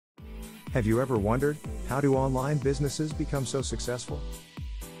Have you ever wondered, how do online businesses become so successful?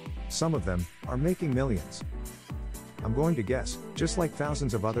 Some of them are making millions. I'm going to guess, just like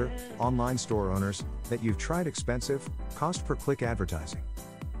thousands of other online store owners, that you've tried expensive, cost-per-click advertising.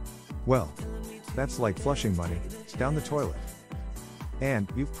 Well, that's like flushing money down the toilet. And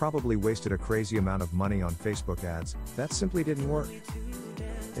you've probably wasted a crazy amount of money on Facebook ads that simply didn't work.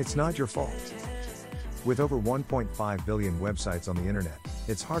 It's not your fault. With over 1.5 billion websites on the internet,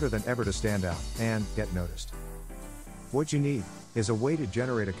 it's harder than ever to stand out and get noticed. What you need is a way to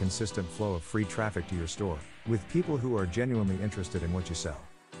generate a consistent flow of free traffic to your store, with people who are genuinely interested in what you sell.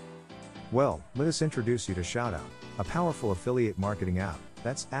 Well, let us introduce you to ShoutOut, a powerful affiliate marketing app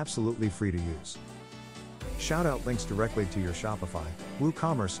that's absolutely free to use. ShoutOut links directly to your Shopify,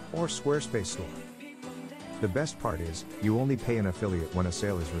 WooCommerce, or Squarespace store. The best part is, you only pay an affiliate when a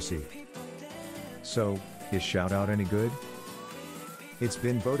sale is received. So, is ShoutOut any good? It's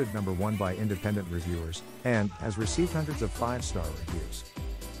been voted #1 by independent reviewers, and has received hundreds of 5-star reviews.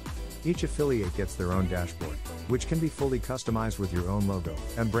 Each affiliate gets their own dashboard, which can be fully customized with your own logo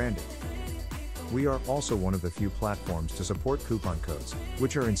and branding. We are also one of the few platforms to support coupon codes,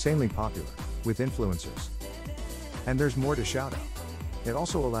 which are insanely popular with influencers. And there's more to ShoutOut. It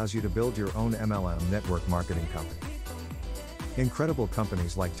also allows you to build your own MLM network marketing company. Incredible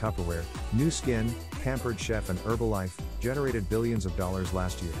companies like Tupperware, New Skin, Pampered Chef and Herbalife generated billions of dollars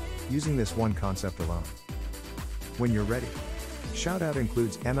last year, using this one concept alone. When you're ready, ShoutOut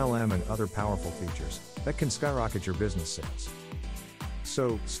includes MLM and other powerful features that can skyrocket your business sales.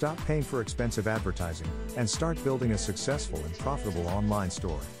 So, stop paying for expensive advertising and start building a successful and profitable online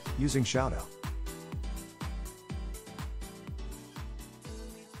store using ShoutOut.